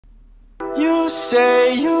You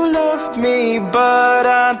say you love me, but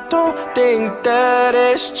I don't think that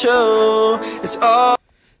is true. It's all.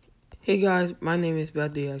 Hey guys, my name is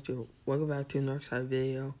Hedgehog. Welcome back to another side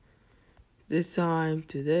video. This time,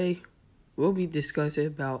 today, we'll be discussing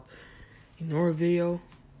about another video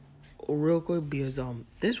real quick because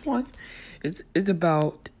this one is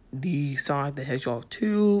about the Sonic the Hedgehog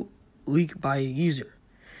 2 leak by a user.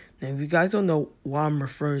 Now, if you guys don't know why I'm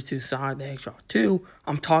referring to Sonic the Hedgehog 2,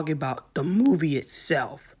 I'm talking about the movie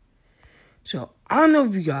itself. So, I don't know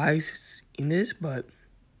if you guys seen this, but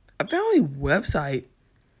I found a website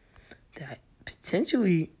that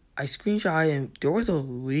potentially I screenshot and there was a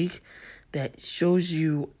leak that shows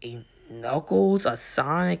you a Knuckles, a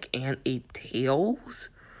Sonic, and a Tails,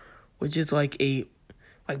 which is like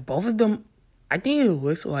both of them. I think it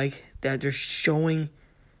looks like that they're showing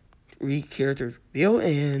three characters real,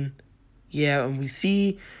 and yeah, and we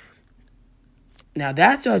see now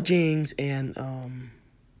that's James and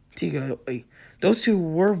Tika. Like those two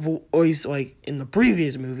were voiced like in the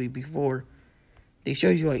previous movie before. They show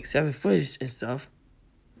you like 7 footage and stuff.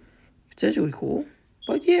 Potentially cool.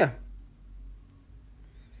 But yeah.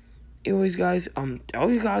 Anyways guys, tell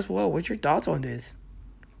you guys what's your thoughts on this?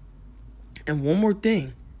 And one more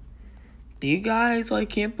thing. Do you guys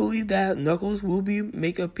can't believe that Knuckles will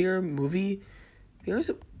make a appear movie? Here's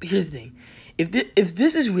the thing. If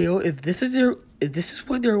this is real, if this is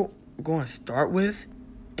what they're going to start with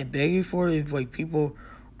and begging for, if people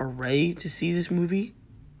are ready to see this movie,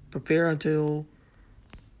 prepare until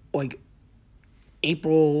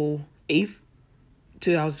April 8th,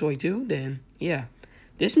 2022, then yeah,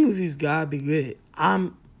 this movie's gotta be good.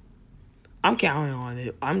 I'm counting on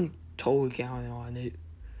it. I'm totally counting on it.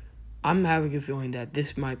 I'm having a feeling that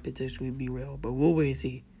this might potentially be real, but we'll wait and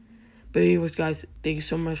see. But anyways, guys, thank you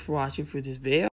so much for watching for this video.